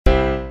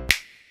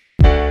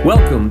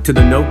Welcome to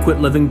the No Quit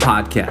Living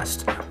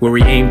podcast, where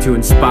we aim to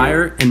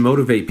inspire and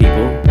motivate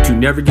people to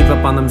never give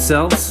up on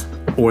themselves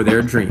or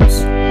their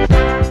dreams.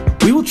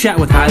 We will chat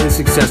with highly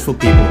successful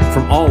people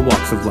from all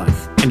walks of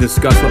life and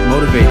discuss what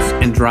motivates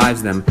and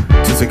drives them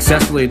to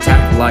successfully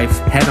attack life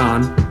head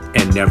on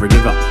and never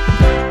give up.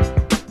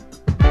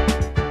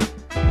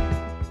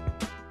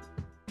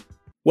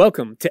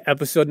 Welcome to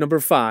episode number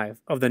 5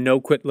 of the No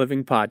Quit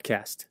Living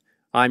podcast.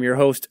 I'm your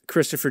host,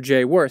 Christopher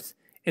J. Worth,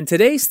 and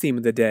today's theme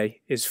of the day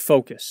is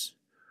focus.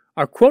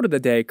 Our quote of the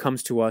day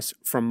comes to us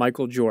from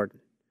Michael Jordan.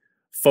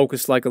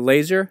 Focus like a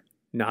laser,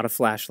 not a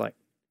flashlight.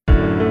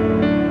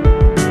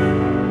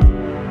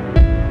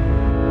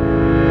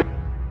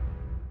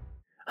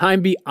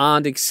 I'm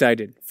beyond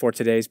excited for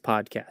today's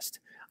podcast.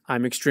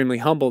 I'm extremely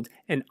humbled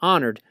and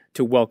honored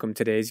to welcome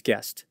today's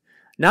guest.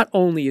 Not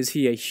only is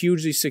he a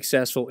hugely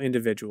successful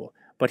individual,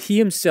 but he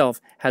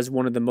himself has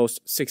one of the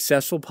most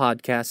successful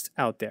podcasts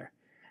out there.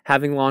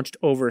 Having launched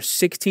over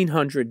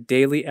 1,600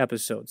 daily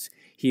episodes,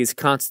 he is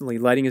constantly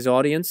lighting his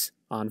audience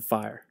on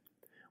fire.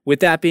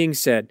 With that being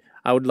said,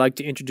 I would like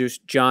to introduce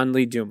John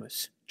Lee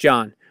Dumas.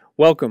 John,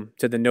 welcome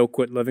to the No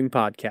Quit Living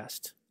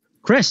podcast.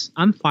 Chris,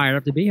 I'm fired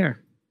up to be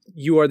here.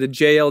 You are the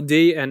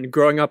JLD, and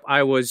growing up,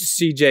 I was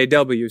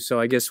CJW,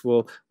 so I guess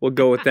we'll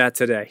go with that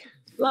today.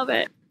 Love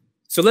it.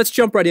 So let's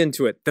jump right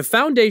into it. The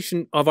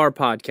foundation of our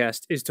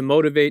podcast is to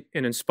motivate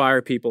and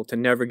inspire people to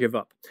never give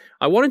up.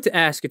 I wanted to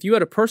ask if you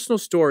had a personal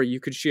story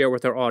you could share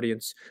with our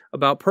audience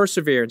about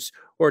perseverance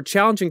or a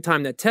challenging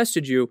time that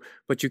tested you,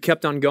 but you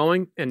kept on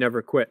going and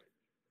never quit.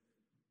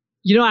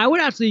 You know, I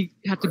would actually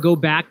have to go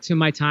back to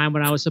my time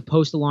when I was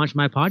supposed to launch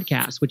my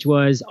podcast, which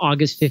was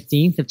August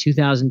 15th of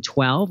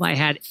 2012. I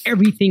had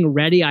everything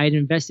ready. I had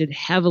invested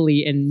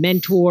heavily in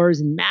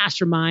mentors and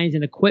masterminds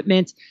and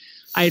equipment.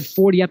 I had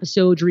 40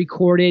 episodes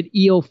recorded.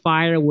 EO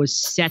Fire was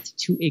set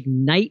to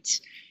ignite.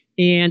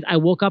 And I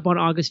woke up on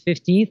August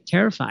 15th,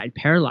 terrified,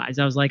 paralyzed.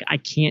 I was like, I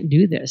can't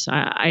do this.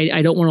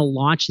 I don't want to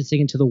launch this thing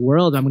into the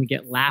world. I'm going to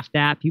get laughed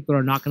at. People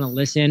are not going to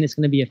listen. It's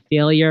going to be a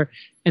failure.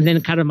 And then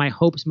kind of my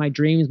hopes, my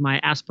dreams, my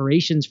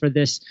aspirations for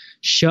this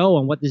show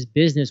and what this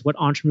business, what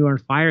Entrepreneur on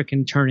Fire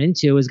can turn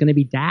into is going to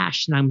be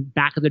dashed. And I'm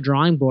back at the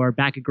drawing board,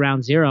 back at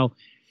ground zero.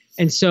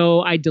 And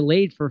so I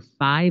delayed for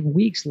 5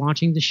 weeks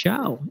launching the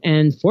show.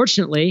 And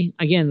fortunately,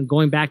 again,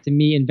 going back to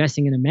me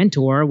investing in a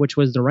mentor, which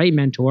was the right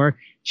mentor,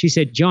 she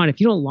said, John,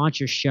 if you don't launch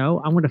your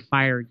show, I'm going to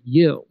fire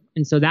you.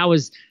 And so that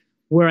was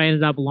where I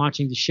ended up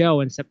launching the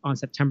show on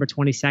September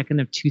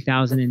 22nd of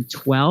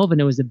 2012.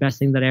 And it was the best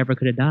thing that I ever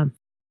could have done.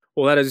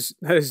 Well, that is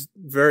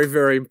very,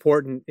 very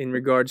important in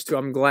regards to,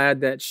 I'm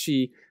glad that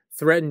she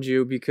threatened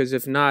you, because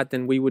if not,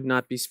 then we would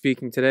not be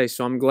speaking today.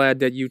 So I'm glad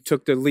that you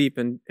took the leap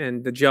and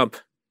the jump.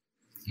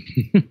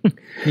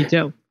 Me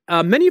too.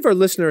 Many of our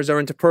listeners are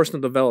into personal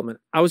development.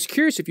 I was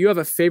curious if you have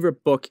a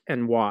favorite book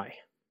and why.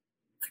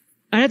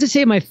 I have to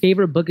say my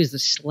favorite book is The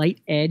Slight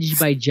Edge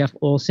by Jeff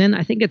Olson.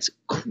 I think it's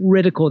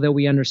critical that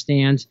we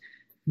understand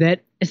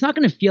that it's not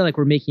going to feel like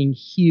we're making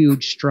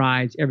huge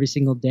strides every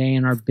single day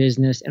in our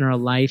business and our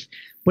life,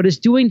 but it's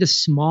doing the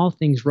small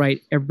things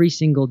right every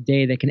single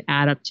day that can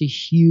add up to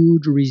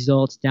huge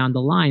results down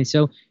the line.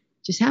 So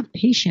just have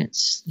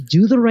patience,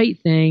 do the right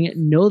thing,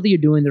 know that you're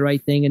doing the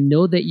right thing, and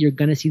know that you're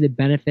going to see the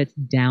benefits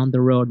down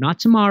the road. Not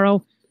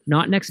tomorrow,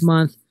 not next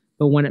month,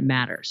 but when it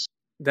matters.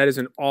 That is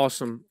an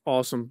awesome,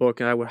 awesome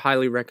book, and I would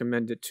highly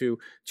recommend it to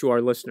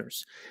our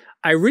listeners.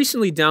 I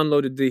recently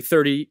downloaded the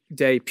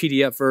 30-day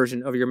PDF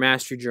version of your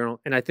Mastery Journal,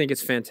 and I think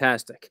it's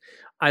fantastic.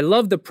 I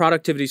love the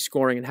productivity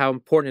scoring and how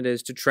important it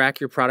is to track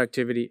your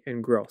productivity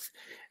and growth.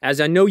 As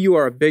I know you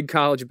are a big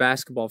college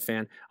basketball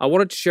fan, I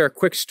wanted to share a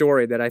quick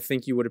story that I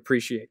think you would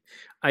appreciate.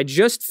 I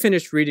just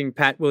finished reading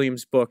Pat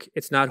Williams' book,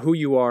 It's Not Who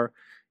You Are,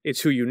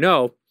 It's Who You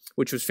Know,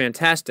 which was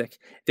fantastic.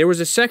 There was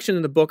a section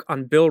in the book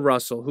on Bill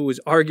Russell, who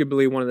is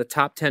arguably one of the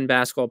top 10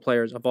 basketball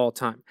players of all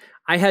time.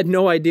 I had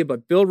no idea,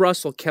 but Bill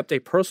Russell kept a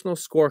personal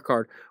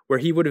scorecard where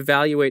he would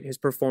evaluate his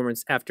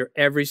performance after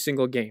every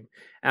single game.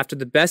 After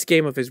the best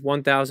game of his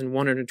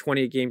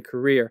 1,128-game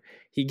career,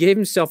 he gave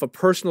himself a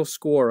personal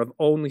score of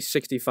only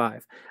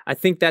 65. I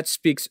think that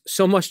speaks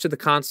so much to the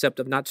concept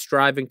of not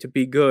striving to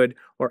be good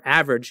or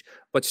average,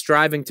 but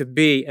striving to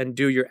be and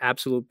do your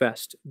absolute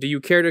best. Do you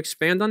care to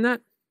expand on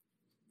that?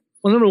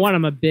 Well, number one,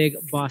 I'm a big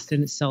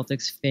Boston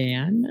Celtics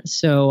fan,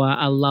 so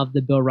I love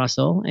the Bill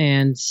Russell,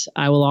 and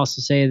I will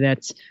also say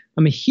that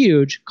I'm a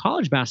huge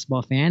college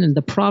basketball fan, and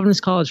the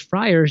Providence College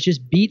Friars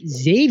just beat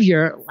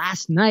Xavier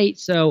last night,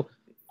 so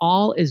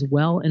all is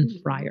well in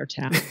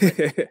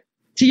Friartown.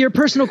 To your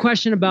personal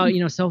question about,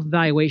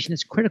 self-evaluation,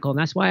 it's critical, and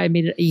that's why I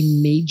made it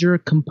a major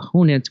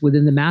component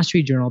within the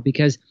Mastery Journal,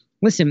 because,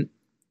 listen,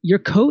 your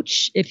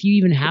coach, if you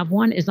even have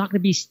one, is not going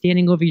to be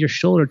standing over your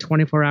shoulder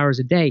 24 hours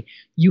a day.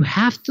 You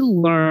have to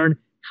learn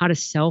how to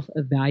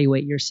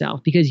self-evaluate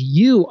yourself because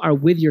you are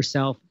with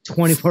yourself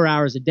 24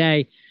 hours a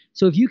day.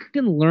 So if you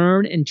can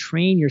learn and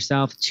train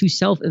yourself to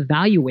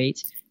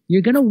self-evaluate,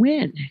 you're going to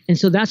win. And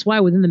so that's why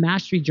within the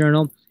Mastery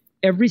Journal,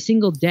 every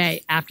single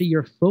day after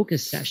your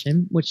focus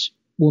session, which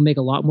will make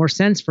a lot more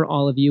sense for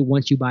all of you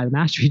once you buy the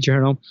Mastery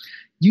Journal,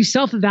 you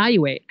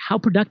self-evaluate. How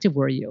productive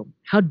were you?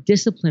 How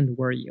disciplined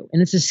were you?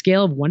 And it's a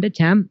scale of 1 to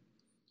 10.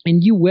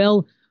 And you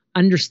will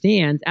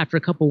understand after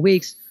a couple of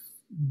weeks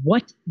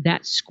what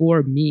that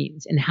score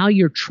means and how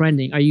you're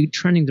trending. Are you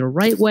trending the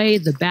right way,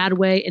 the bad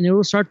way? And it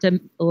will start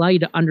to allow you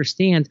to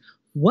understand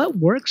what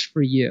works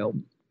for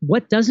you,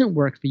 what doesn't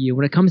work for you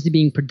when it comes to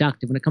being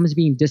productive, when it comes to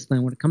being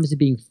disciplined, when it comes to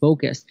being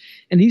focused.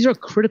 And these are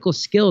critical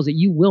skills that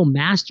you will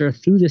master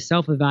through the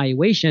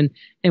self-evaluation.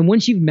 And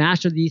once you've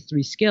mastered these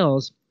 3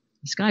 skills,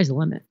 the sky's the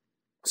limit.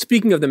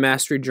 Speaking of the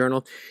Mastery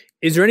Journal,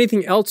 is there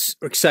anything else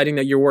exciting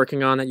that you're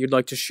working on that you'd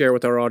like to share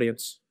with our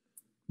audience?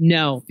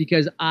 No,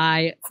 because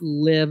I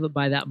live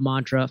by that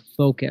mantra,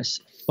 focus,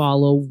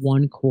 follow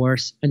one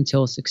course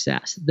until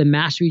success. The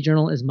Mastery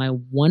Journal is my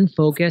one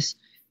focus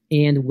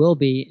and will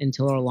be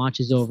until our launch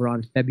is over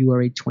on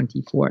February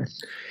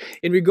 24th.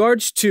 In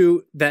regards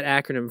to that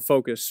acronym,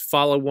 focus,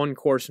 follow one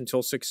course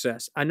until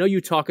success, I know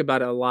you talk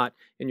about it a lot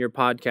in your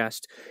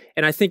podcast,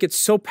 and I think it's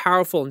so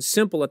powerful and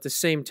simple at the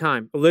same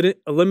time.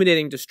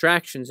 Eliminating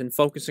distractions and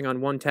focusing on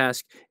one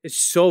task is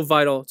so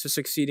vital to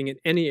succeeding in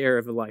any area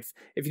of life.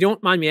 If you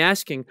don't mind me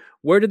asking,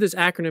 where did this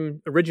acronym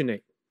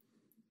originate?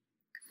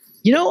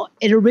 You know,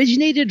 it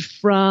originated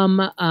from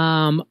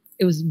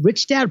it was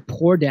Rich Dad,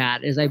 Poor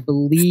Dad is, I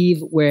believe,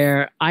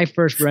 where I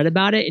first read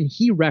about it. And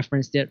he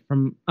referenced it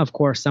from, of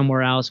course,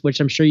 somewhere else, which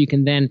I'm sure you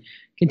can then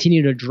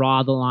continue to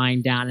draw the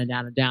line down and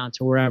down and down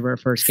to wherever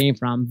it first came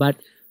from. But,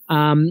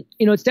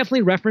 it's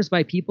definitely referenced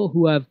by people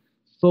who have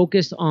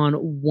focused on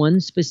one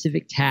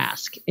specific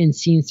task and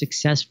seen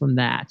success from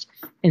that.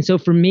 And so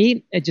for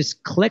me, it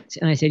just clicked.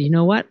 And I said, you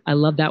know what? I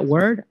love that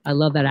word. I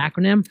love that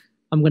acronym.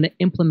 I'm going to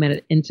implement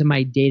it into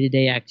my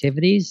day-to-day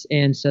activities.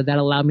 And so that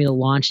allowed me to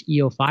launch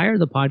EO Fire,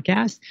 the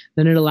podcast.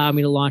 Then it allowed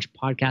me to launch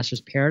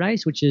Podcasters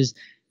Paradise, which is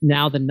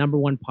now the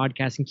 #1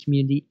 podcasting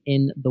community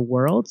in the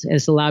world. And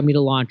it's allowed me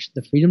to launch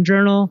the Freedom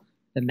Journal,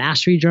 the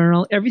Mastery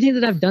Journal. Everything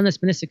that I've done that's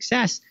been a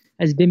success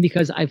has been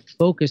because I've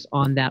focused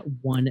on that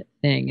one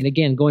thing. And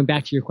again, going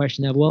back to your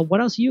question of, well,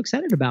 what else are you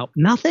excited about?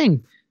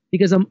 Nothing,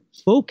 because I'm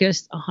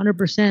focused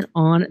 100%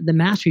 on the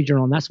Mastery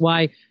Journal. And that's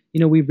why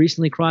we've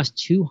recently crossed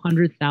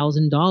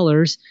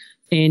 $200,000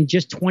 in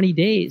just 20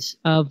 days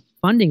of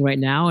funding right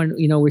now. And,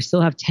 we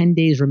still have 10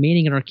 days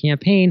remaining in our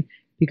campaign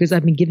because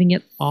I've been giving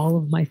it all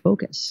of my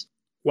focus.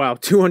 Wow,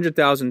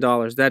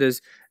 $200,000. That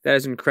is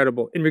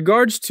incredible. In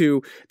regards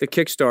to the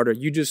Kickstarter,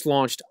 you just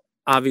launched,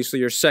 obviously,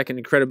 your second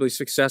incredibly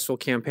successful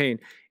campaign.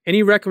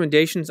 Any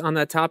recommendations on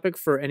that topic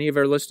for any of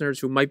our listeners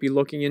who might be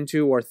looking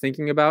into or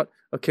thinking about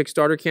a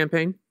Kickstarter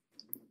campaign?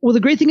 Well, the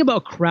great thing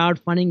about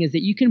crowdfunding is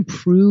that you can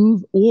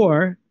prove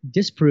or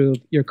disprove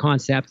your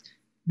concept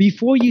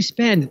before you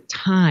spend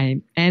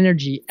time,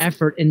 energy,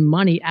 effort, and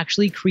money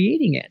actually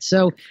creating it.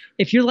 So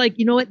if you're like,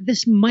 you know what,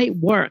 this might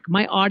work,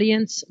 my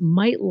audience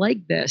might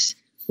like this,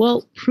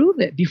 well, prove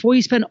it before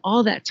you spend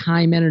all that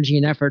time, energy,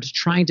 and effort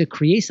trying to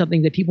create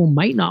something that people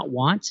might not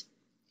want.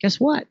 Guess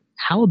what?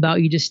 How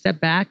about you just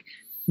step back,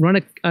 run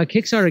a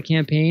Kickstarter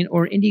campaign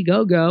or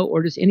Indiegogo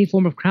or just any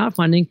form of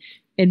crowdfunding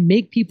and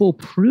make people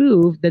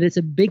prove that it's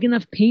a big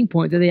enough pain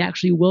point that they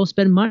actually will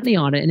spend money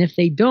on it. And if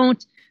they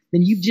don't,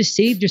 then you've just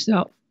saved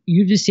yourself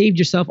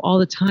all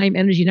the time,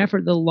 energy, and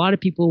effort that a lot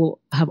of people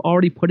have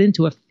already put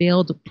into a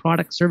failed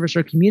product, service,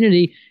 or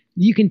community.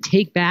 You can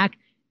take back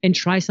and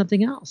try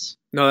something else.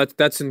 No,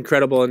 that's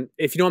incredible. And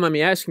if you don't mind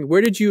me asking,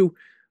 where did you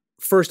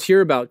first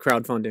hear about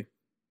crowdfunding?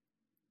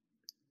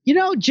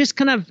 Just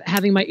kind of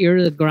having my ear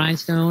to the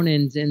grindstone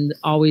and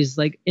always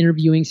like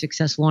interviewing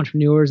successful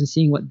entrepreneurs and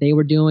seeing what they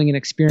were doing and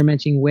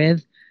experimenting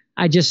with.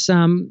 I just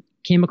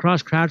came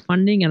across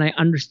crowdfunding and I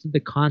understood the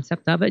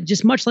concept of it,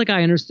 just much like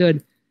I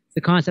understood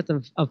the concept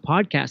of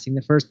podcasting.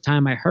 The first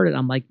time I heard it,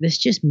 I'm like, this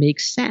just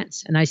makes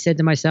sense. And I said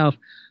to myself,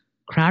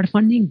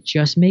 crowdfunding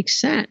just makes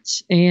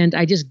sense. And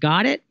I just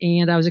got it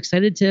and I was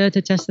excited to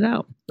test it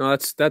out. No,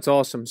 that's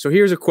awesome. So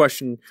here's a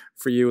question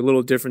for you, a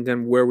little different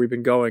than where we've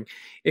been going.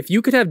 If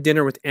you could have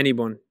dinner with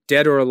anyone,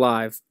 dead or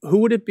alive, who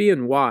would it be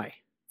and why?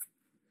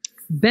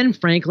 Ben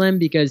Franklin,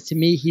 because to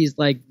me, he's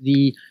like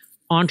the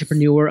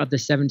entrepreneur of the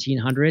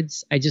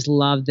 1700s. I just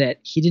love that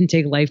he didn't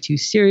take life too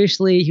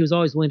seriously. He was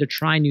always willing to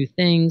try new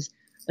things.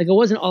 Like it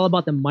wasn't all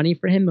about the money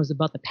for him. It was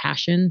about the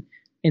passion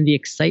and the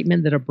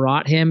excitement that it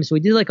brought him. So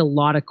he did like a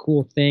lot of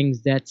cool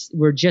things that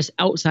were just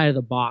outside of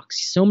the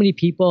box. So many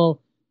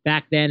people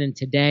back then and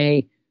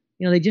today,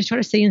 they just try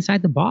to stay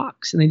inside the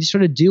box and they just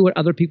try to do what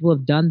other people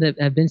have done that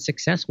have been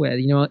success with.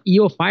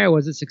 EO Fire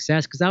was a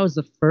success because I was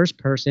the first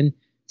person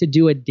to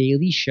do a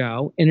daily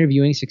show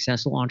interviewing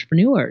successful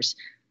entrepreneurs.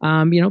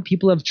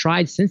 People have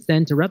tried since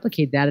then to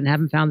replicate that and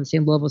haven't found the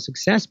same level of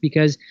success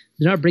because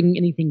they're not bringing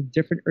anything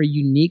different or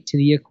unique to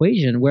the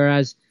equation.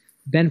 Whereas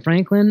Ben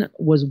Franklin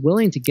was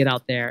willing to get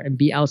out there and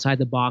be outside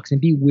the box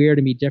and be weird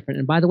and be different.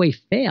 And by the way,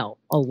 fail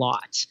a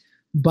lot,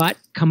 but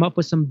come up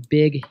with some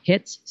big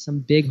hits, some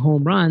big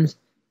home runs.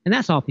 And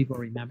that's all people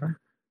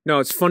remember. No,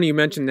 it's funny you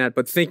mentioned that,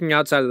 but thinking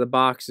outside of the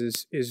box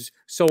is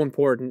so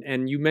important.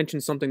 And you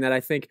mentioned something that I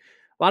think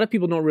a lot of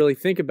people don't really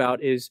think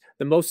about is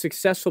the most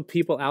successful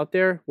people out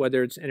there,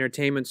 whether it's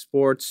entertainment,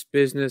 sports,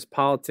 business,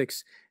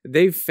 politics,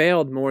 they've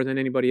failed more than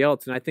anybody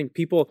else. And I think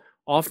people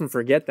often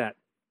forget that.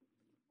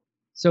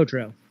 So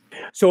true.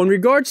 So in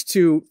regards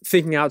to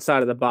thinking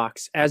outside of the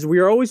box, as we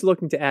are always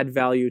looking to add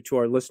value to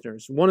our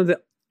listeners, one of the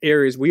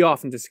areas we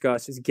often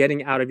discuss is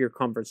getting out of your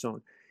comfort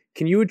zone.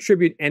 Can you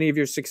attribute any of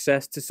your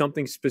success to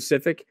something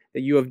specific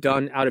that you have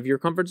done out of your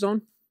comfort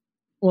zone?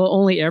 Well,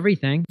 only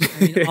everything. I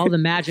mean, all the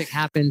magic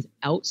happens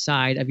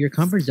outside of your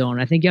comfort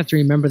zone. I think you have to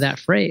remember that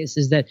phrase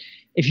is that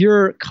if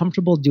you're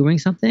comfortable doing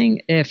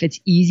something, if it's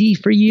easy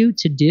for you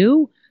to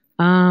do,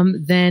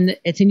 then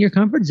it's in your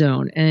comfort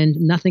zone and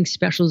nothing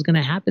special is going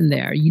to happen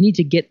there. You need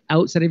to get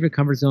outside of your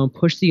comfort zone,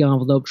 push the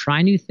envelope,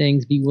 try new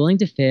things, be willing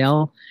to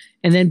fail,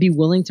 and then be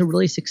willing to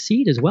really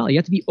succeed as well. You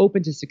have to be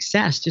open to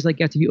success, just like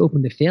you have to be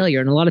open to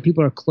failure. And a lot of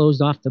people are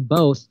closed off to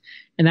both.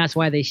 And that's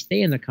why they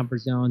stay in their comfort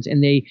zones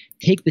and they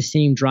take the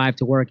same drive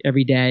to work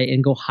every day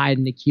and go hide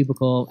in a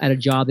cubicle at a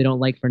job they don't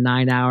like for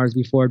 9 hours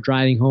before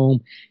driving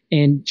home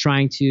and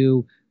trying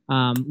to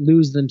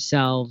lose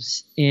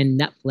themselves in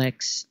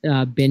Netflix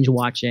binge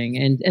watching.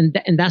 And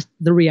that's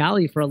the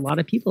reality for a lot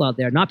of people out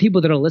there, not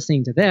people that are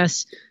listening to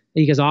this,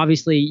 because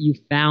obviously you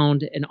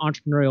found an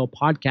entrepreneurial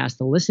podcast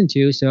to listen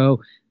to.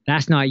 So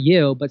that's not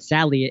you, but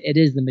sadly it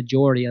is the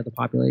majority of the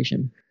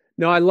population.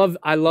 No, I love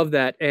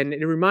that. And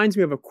it reminds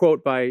me of a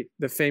quote by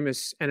the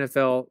famous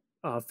NFL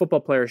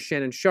football player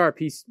Shannon Sharp,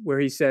 where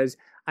he says,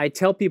 I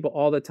tell people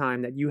all the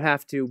time that you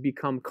have to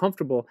become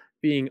comfortable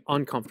being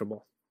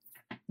uncomfortable.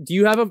 Do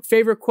you have a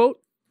favorite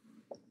quote?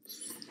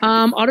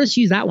 I'll just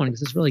use that one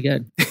because it's really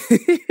good.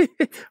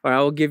 All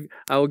right,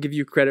 I will give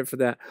you credit for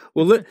that.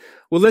 Well,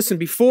 listen,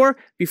 before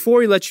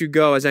we let you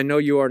go, as I know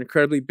you are an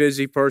incredibly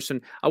busy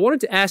person, I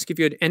wanted to ask if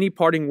you had any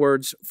parting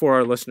words for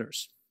our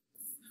listeners.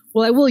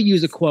 Well, I will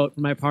use a quote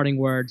for my parting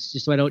words,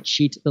 just so I don't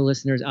cheat the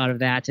listeners out of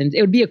that. And it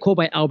would be a quote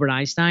by Albert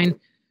Einstein,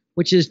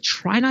 which is,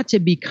 try not to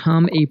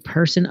become a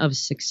person of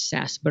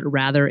success, but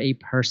rather a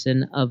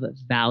person of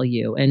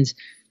value. And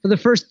for the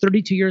first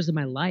 32 years of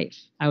my life,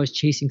 I was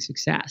chasing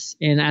success.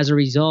 And as a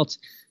result,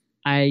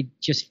 I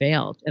just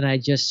failed and I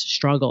just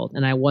struggled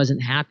and I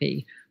wasn't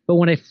happy. But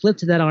when I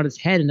flipped that on its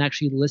head and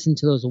actually listened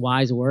to those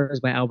wise words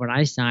by Albert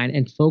Einstein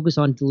and focused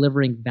on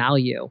delivering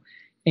value,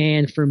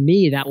 and for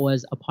me, that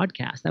was a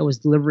podcast. That was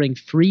delivering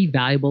free,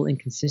 valuable, and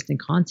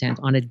consistent content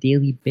on a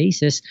daily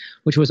basis,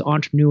 which was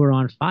Entrepreneur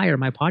on Fire,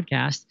 my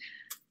podcast.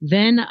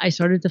 Then I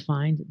started to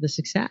find the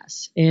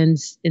success. And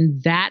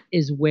that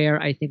is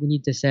where I think we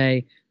need to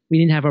say we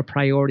didn't have our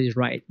priorities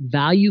right.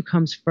 Value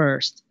comes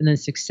first, and then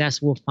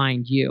success will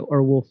find you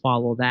or will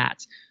follow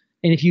that.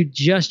 And if you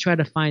just try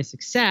to find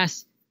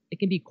success, it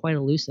can be quite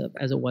elusive,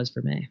 as it was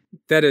for me.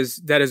 That is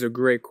a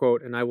great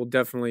quote, and I will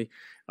definitely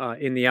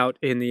in the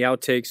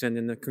outtakes and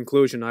in the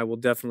conclusion, I will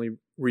definitely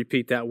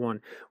repeat that one.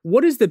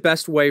 What is the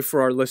best way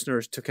for our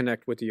listeners to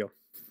connect with you?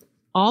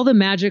 All the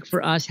magic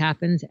for us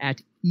happens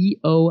at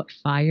eofire.com.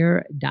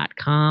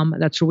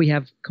 That's where we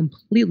have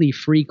completely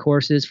free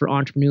courses for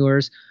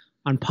entrepreneurs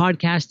on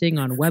podcasting,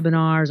 on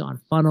webinars, on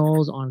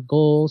funnels, on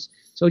goals.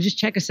 So just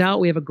check us out.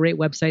 We have a great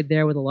website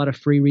there with a lot of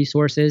free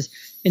resources.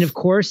 And of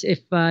course, if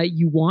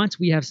you want,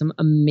 we have some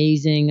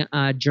amazing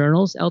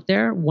journals out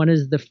there. One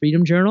is the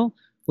Freedom Journal,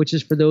 which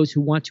is for those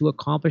who want to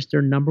accomplish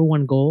their number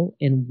one goal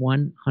in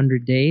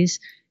 100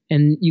 days.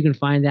 And you can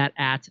find that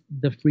at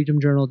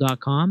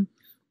thefreedomjournal.com.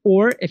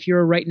 Or if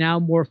you're right now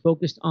more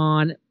focused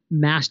on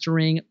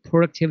mastering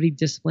productivity,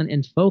 discipline,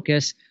 and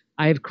focus,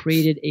 I have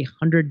created a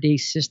 100-day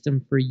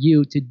system for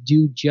you to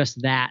do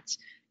just that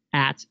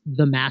at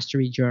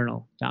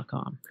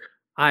themasteryjournal.com.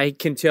 I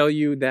can tell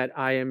you that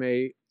I am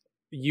a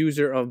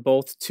user of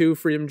both two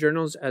Freedom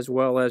Journals, as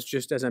well as,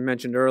 just as I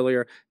mentioned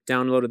earlier,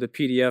 downloaded the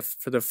PDF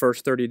for the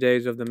first 30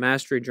 days of the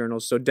Mastery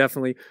Journals. So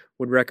definitely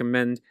would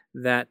recommend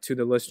that to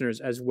the listeners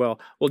as well.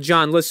 Well,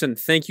 John, listen,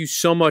 thank you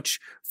so much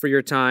for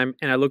your time,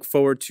 and I look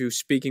forward to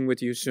speaking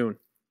with you soon.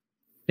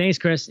 Thanks,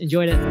 Chris.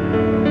 Enjoyed it.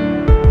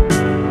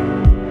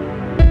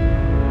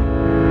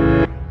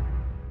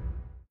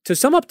 To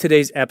sum up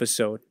today's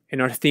episode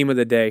and our theme of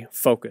the day,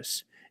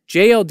 focus,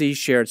 JLD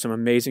shared some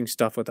amazing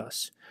stuff with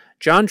us.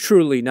 John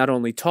truly not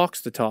only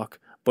talks the talk,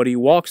 but he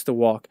walks the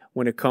walk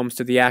when it comes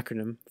to the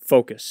acronym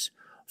FOCUS.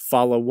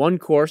 Follow one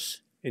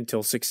course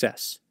until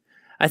success.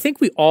 I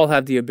think we all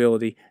have the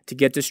ability to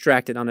get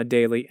distracted on a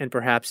daily and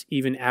perhaps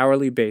even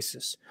hourly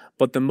basis,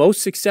 but the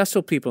most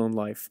successful people in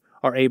life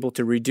are able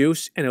to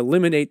reduce and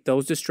eliminate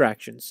those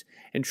distractions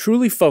and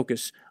truly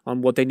focus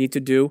on what they need to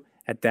do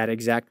at that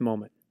exact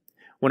moment.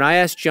 When I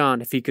asked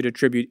John if he could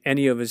attribute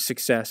any of his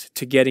success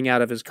to getting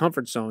out of his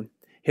comfort zone,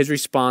 his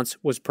response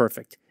was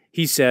perfect.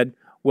 He said,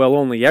 well,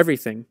 only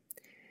everything.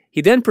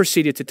 He then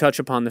proceeded to touch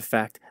upon the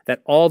fact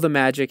that all the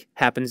magic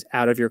happens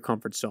out of your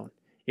comfort zone.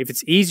 If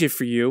it's easy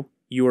for you,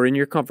 you are in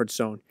your comfort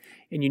zone,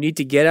 and you need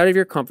to get out of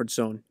your comfort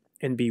zone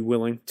and be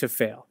willing to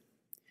fail.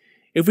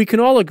 If we can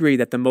all agree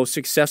that the most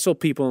successful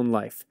people in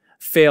life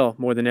fail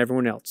more than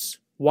everyone else,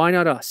 why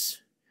not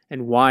us?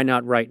 And why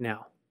not right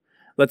now?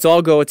 Let's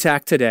all go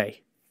attack today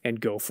and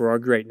go for our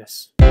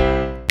greatness.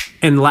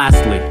 And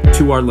lastly,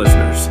 to our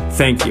listeners,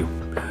 thank you.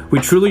 We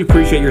truly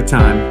appreciate your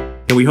time,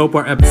 and we hope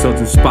our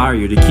episodes inspire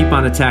you to keep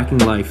on attacking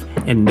life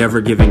and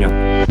never giving up.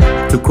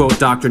 To quote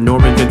Dr.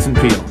 Norman Vincent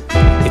Peale,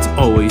 it's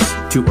always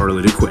too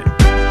early to quit.